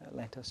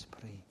 Let us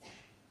pray.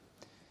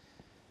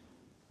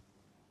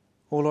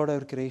 O Lord, our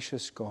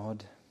gracious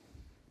God,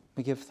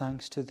 we give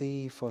thanks to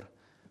thee for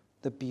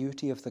the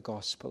beauty of the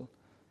gospel,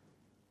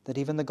 that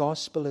even the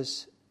gospel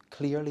is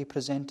clearly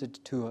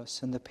presented to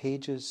us in the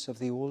pages of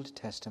the Old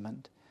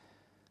Testament,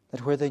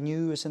 that where the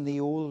new is in the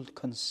old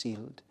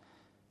concealed,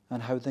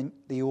 and how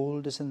the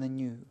old is in the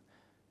new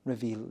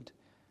revealed.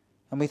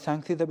 And we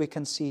thank thee that we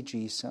can see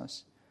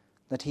Jesus,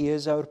 that he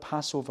is our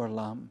Passover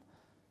Lamb,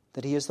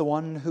 that he is the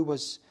one who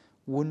was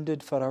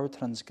wounded for our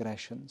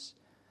transgressions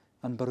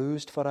and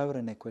bruised for our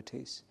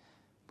iniquities.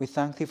 We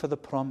thank thee for the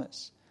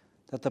promise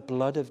that the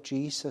blood of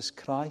Jesus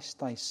Christ,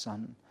 thy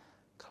Son,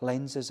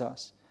 cleanses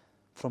us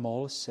from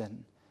all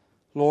sin.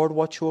 Lord,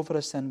 watch over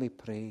us then, we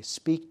pray.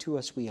 Speak to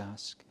us, we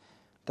ask,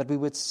 that we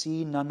would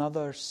see none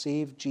other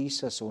save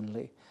Jesus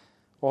only.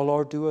 O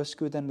Lord, do us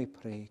good, then we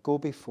pray. Go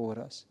before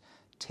us.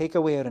 Take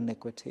away our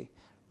iniquity.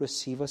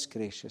 Receive us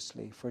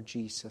graciously for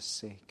Jesus'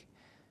 sake.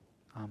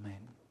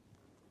 Amen.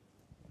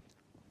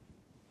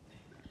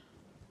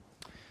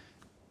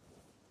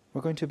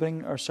 We're going to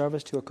bring our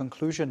service to a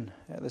conclusion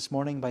this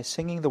morning by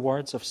singing the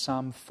words of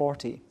Psalm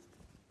 40.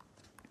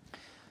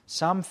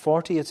 Psalm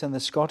 40, it's in the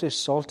Scottish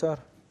Psalter,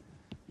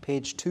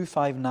 page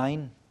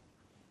 259.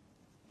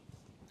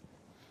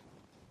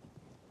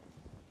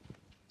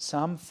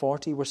 Psalm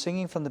 40, we're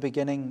singing from the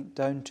beginning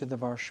down to the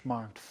verse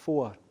marked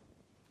 4.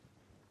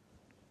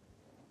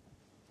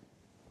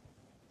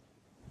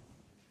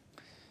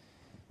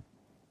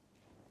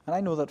 And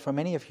I know that for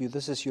many of you,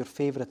 this is your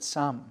favourite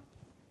psalm,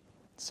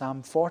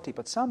 Psalm 40.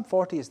 But Psalm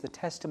 40 is the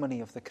testimony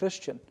of the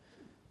Christian.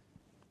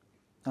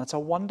 And it's a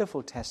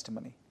wonderful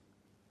testimony.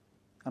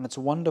 And it's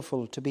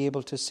wonderful to be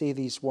able to say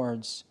these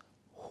words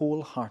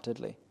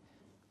wholeheartedly.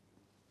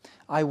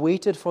 I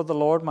waited for the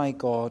Lord my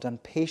God,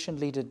 and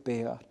patiently did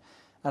bear.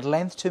 At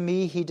length to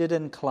me he did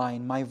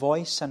incline my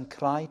voice and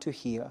cry to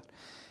hear.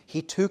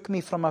 He took me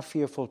from a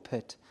fearful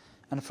pit,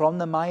 and from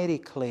the miry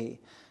clay,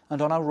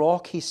 and on a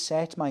rock he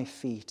set my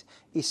feet,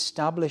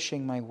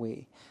 establishing my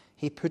way.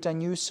 He put a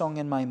new song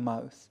in my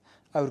mouth,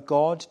 our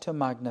God to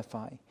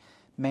magnify.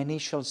 Many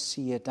shall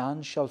see it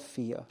and shall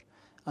fear,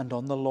 and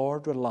on the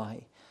Lord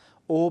rely.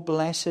 O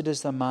blessed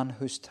is the man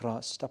whose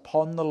trust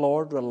upon the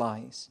Lord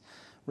relies,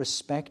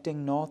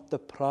 respecting not the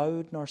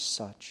proud nor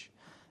such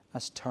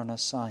as turn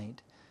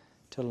aside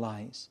to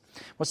lies.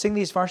 We'll sing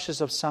these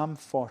verses of Psalm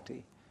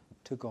 40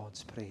 to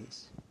God's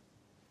praise.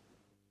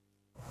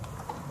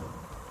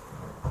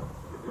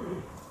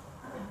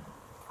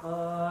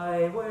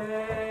 I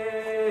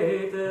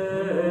waited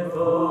for the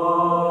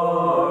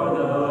Lord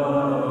my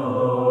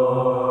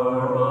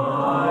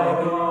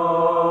God,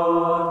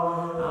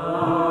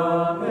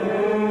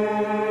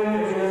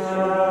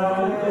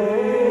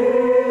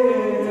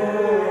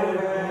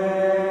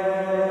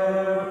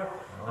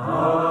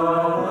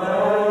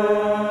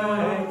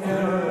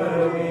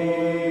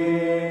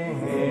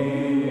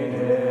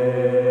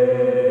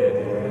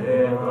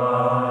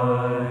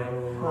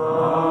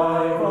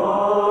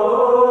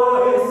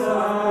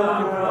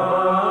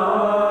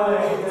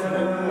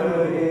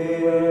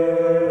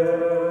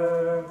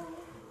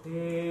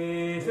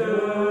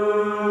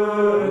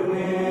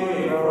 patiently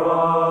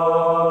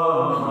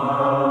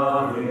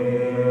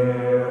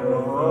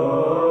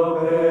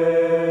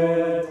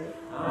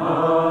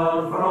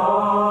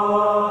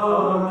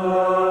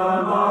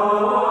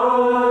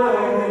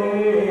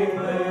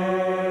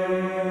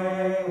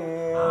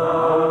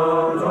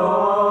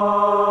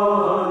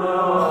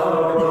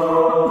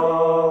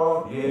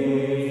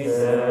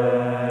there. At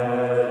length to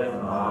me he did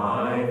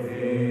incline my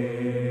voice and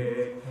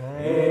cry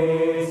to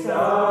hear.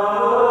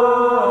 He took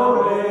me from a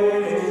fearful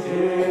pit,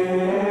 and from the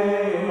miry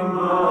clay,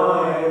 and on a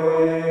rock he set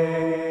my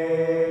feet,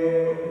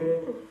 establishing my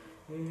way.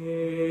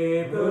 He put a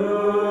new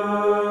song in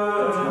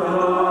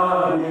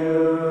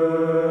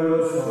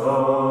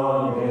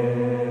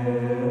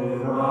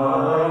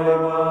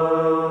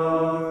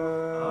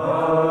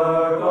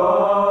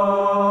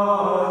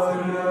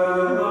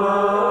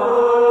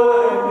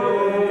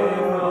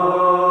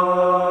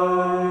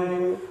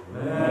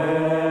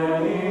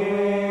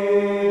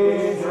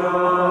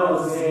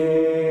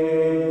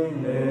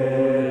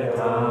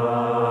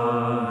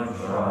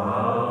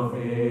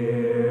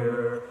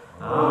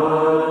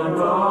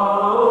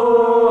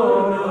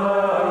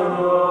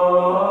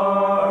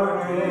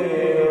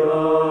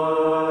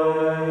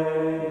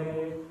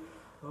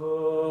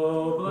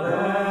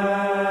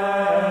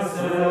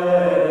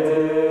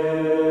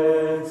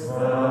my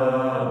mouth,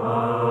 our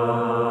God to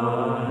magnify.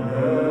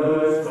 Many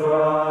shall sing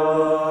it and shall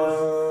fear,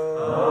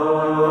 and on the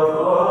Lord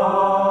rely.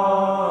 Oh,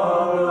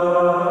 blessed is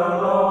the man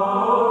whose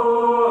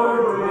trust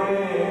upon the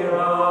Lord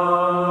relies,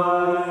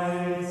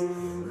 respecting not the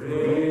proud nor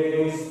such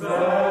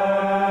as turn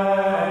aside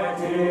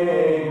to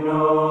lies.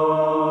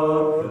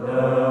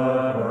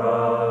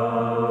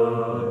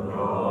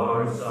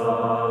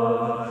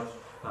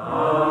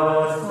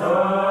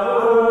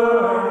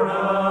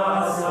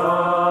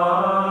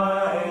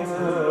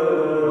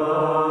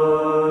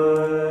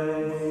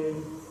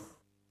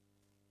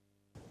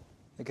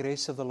 The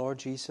grace of the Lord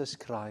Jesus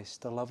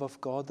Christ, the love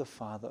of God the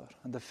Father,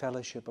 and the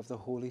fellowship of the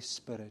Holy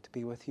Spirit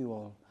be with you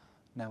all,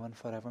 now and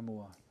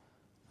forevermore.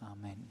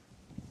 Amen.